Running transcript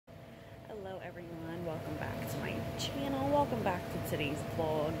everyone, welcome back to my channel. Welcome back to today's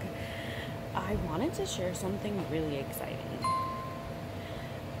vlog. I wanted to share something really exciting.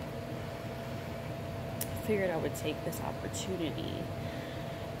 I figured I would take this opportunity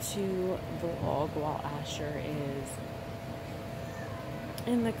to vlog while Asher is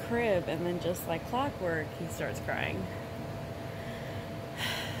in the crib, and then just like clockwork he starts crying.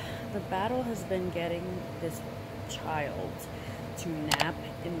 The battle has been getting this child to nap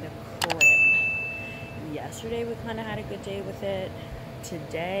in the crib. Yesterday we kind of had a good day with it.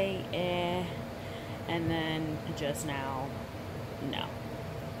 Today, and then just now, no.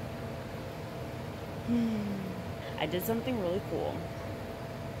 I did something really cool,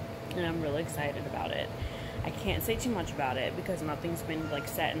 and I'm really excited about it. I can't say too much about it because nothing's been like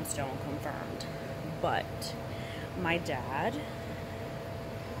set in stone, confirmed. But my dad,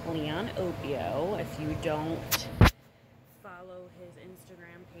 Leon Opio, if you don't follow his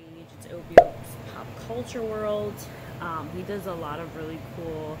Instagram page, it's Opio's Pop Culture World. He does a lot of really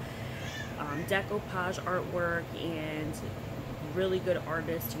cool decoupage artwork and really good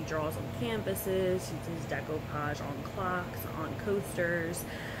artist. He draws on canvases, he does decoupage on clocks, on coasters.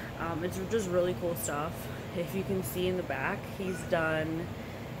 It's just really cool stuff. If you can see in the back, he's done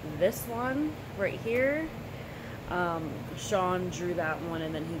this one right here. Sean drew that one,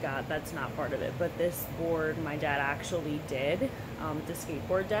 and then that's not part of it, but this board my dad actually did, the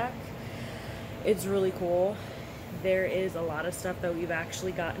skateboard deck. It's really cool. There is a lot of stuff that we've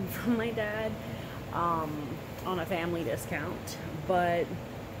actually gotten from my dad on a family discount, but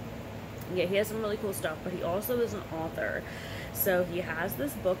yeah, he has some really cool stuff. But he also is an author, so he has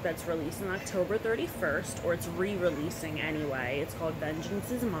this book that's releasing October 31st, or it's re-releasing anyway. It's called Vengeance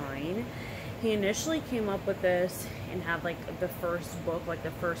Is Mine. He initially came up with this and had like the first book, like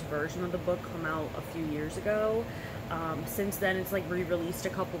the first version of the book, come out a few years ago. Since then it's like re-released a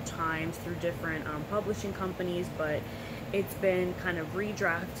couple times through different publishing companies, but it's been kind of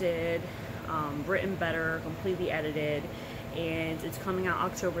redrafted, written better, completely edited, and it's coming out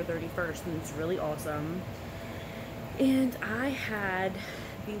October 31st, and it's really awesome. And I had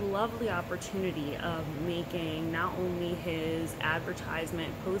the lovely opportunity of making not only his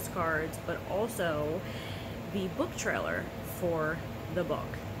advertisement postcards, but also the book trailer for the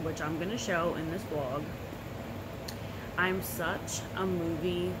book, which I'm going to show in this vlog. I'm such a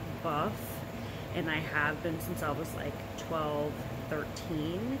movie buff, and I have been since I was like 12,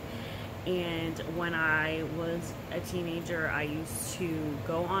 13. And when I was a teenager, I used to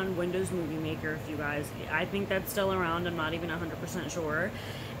go on Windows Movie Maker. If you guys, I think that's still around, I'm not even 100% sure.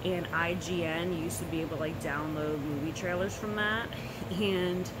 And IGN used to be able to like download movie trailers from that.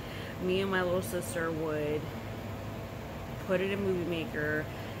 And me and my little sister would put it in Movie Maker,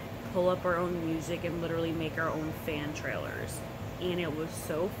 pull up our own music, and literally make our own fan trailers. And it was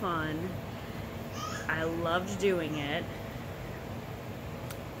so fun. I loved doing it.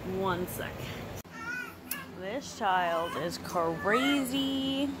 One second. This child is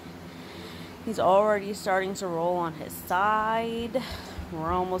crazy. He's already starting to roll on his side.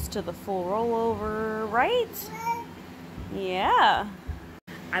 We're almost to the full rollover, right? Yeah.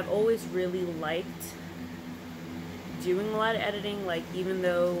 I've always really liked doing a lot of editing. Like, even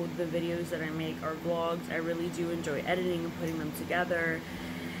though the videos that I make are vlogs, I really do enjoy editing and putting them together.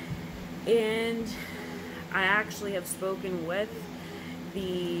 And I actually have spoken with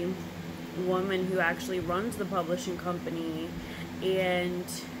the woman who actually runs the publishing company, and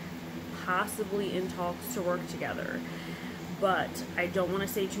possibly in talks to work together. But I don't want to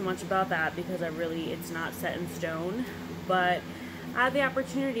say too much about that because it's not set in stone. But I had the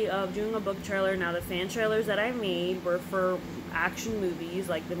opportunity of doing a book trailer. Now, the fan trailers that I made were for action movies.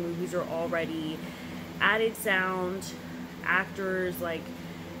 Like, the movies are already added sound, actors, like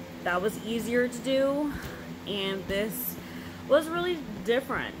that was easier to do. And this was really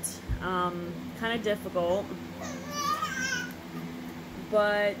different, kind of difficult,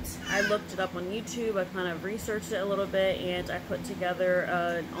 but I looked it up on YouTube. I kind of researched it a little bit, and I put together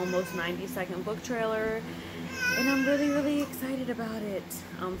an almost 90-second book trailer, and I'm really excited about it.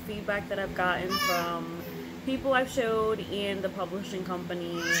 Feedback that I've gotten from people I've showed and the publishing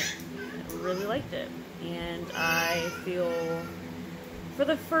company really liked it, and I feel for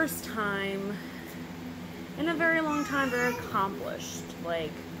the first time in a very long time very accomplished.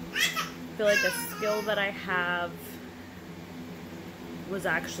 Like, I feel like a skill that I have was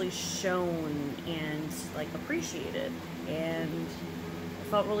actually shown and like appreciated, and it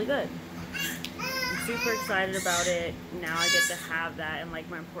felt really good. I'm super excited about it. Now I get to have that in like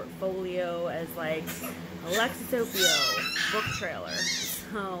my portfolio as like Alexis Opio book trailer.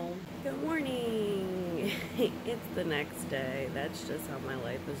 So, good morning. It's the next day. That's just how my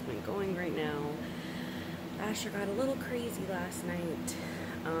life has been going right now. Asher got a little crazy last night.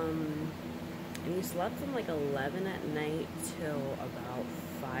 And he slept from like 11 at night till about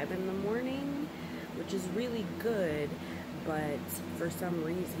 5 in the morning, which is really good. But for some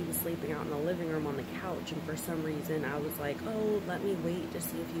reason, he was sleeping out in the living room on the couch, and for some reason I was like, oh, let me wait to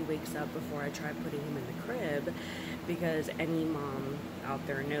see if he wakes up before I try putting him in the crib, because any mom out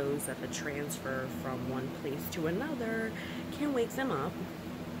there knows that the transfer from one place to another can wake them up.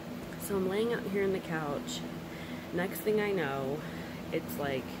 So I'm laying out here on the couch. Next thing I know, it's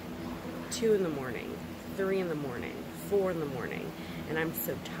like 2 in the morning, 3 in the morning, 4 in the morning, and I'm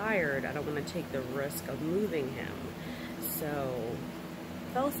so tired I don't want to take the risk of moving him. So,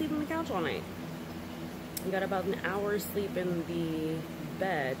 fell asleep on the couch all night. I got about an hour's sleep in the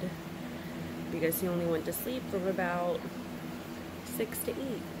bed because he only went to sleep from about 6 to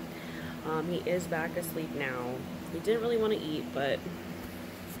 8. He is back asleep now. He didn't really want to eat, but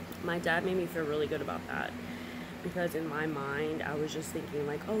my dad made me feel really good about that, because in my mind I was just thinking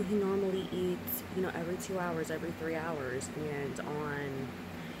like, oh, he normally eats, you know, every 2 hours, every 3 hours, and on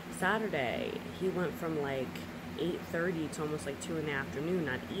Saturday he went from like 8:30 to almost like 2 in the afternoon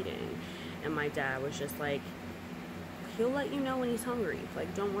not eating. And my dad was just like, he'll let you know when he's hungry,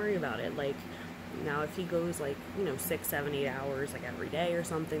 like, don't worry about it. Like, now if he goes like, you know, 6, 7, 8 hours like every day or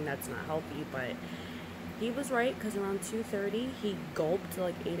something, that's not healthy. But he was right, because around 2:30 he gulped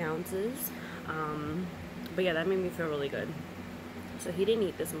like 8 ounces. But yeah, that made me feel really good. So he didn't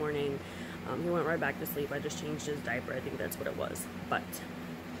eat this morning. He went right back to sleep. I just changed his diaper. I think that's what it was. But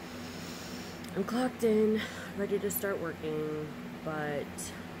I'm clocked in, ready to start working. But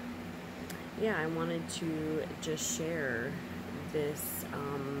yeah, I wanted to just share this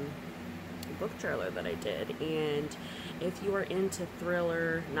book trailer that I did. And if you are into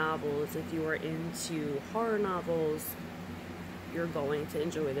thriller novels, if you are into horror novels, you're going to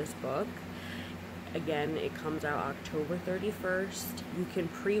enjoy this book. Again, it comes out October 31st. You can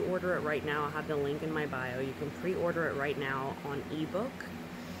pre-order it right now. I'll have the link in my bio. You can pre-order it right now on ebook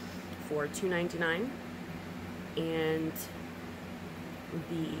for $2.99, and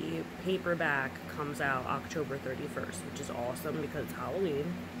the paperback comes out October 31st, which is awesome because it's Halloween.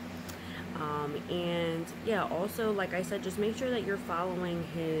 And yeah, also, like I said, just make sure that you're following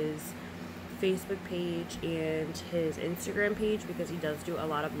his Facebook page and his Instagram page, because he does do a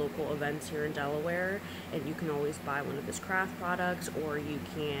lot of local events here in Delaware, and you can always buy one of his craft products, or you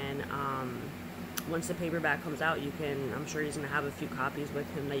can, once the paperback comes out, you can, I'm sure he's going to have a few copies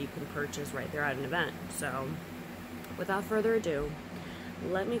with him that you can purchase right there at an event. So without further ado,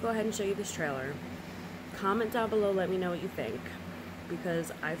 let me go ahead and show you this trailer. Comment down below, let me know what you think,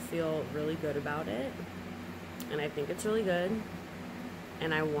 because I feel really good about it, and I think it's really good,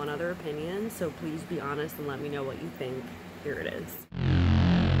 and I want other opinions, so please be honest and let me know what you think. Here it is.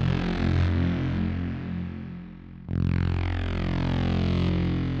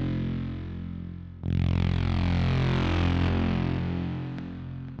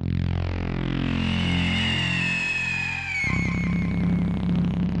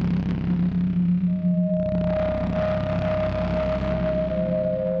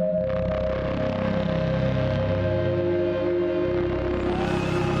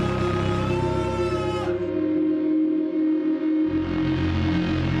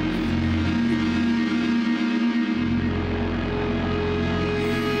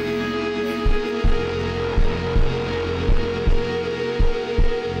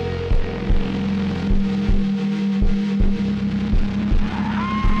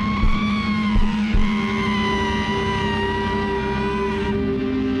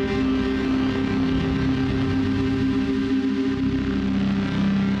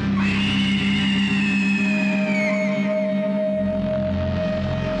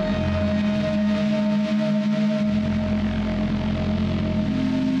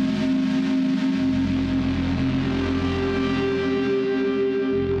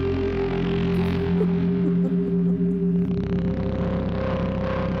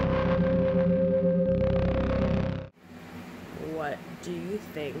 What do you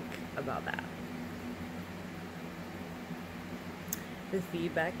think about that? The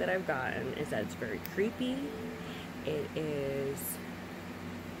feedback that I've gotten is that it's very creepy. It is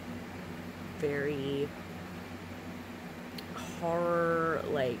very horror,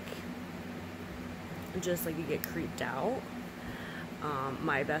 like, just like you get creeped out.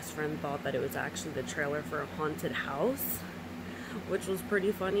 My best friend thought that it was actually the trailer for a haunted house, which was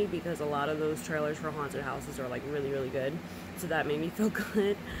pretty funny because a lot of those trailers for haunted houses are like really, really good. So that made me feel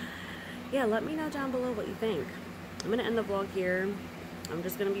good. Yeah, let me know down below what you think. I'm gonna end the vlog here. I'm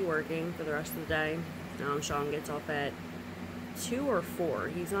just going to be working for the rest of the day. Sean gets off at 2 or 4.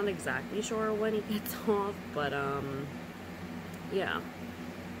 He's not exactly sure when he gets off, but yeah,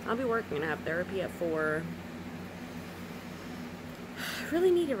 I'll be working. I have therapy at 4. I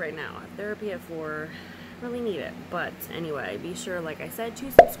really need it right now. I have therapy at 4. Really need it. But anyway, be sure, like I said,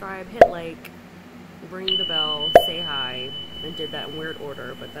 to subscribe, hit like, ring the bell, say hi. I did that in weird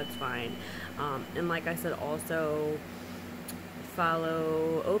order, but that's fine. And like I said, also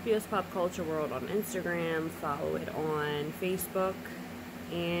follow Opia's Pop Culture World on Instagram, follow it on Facebook,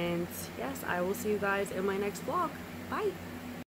 and yes, I will see you guys in my next vlog. Bye!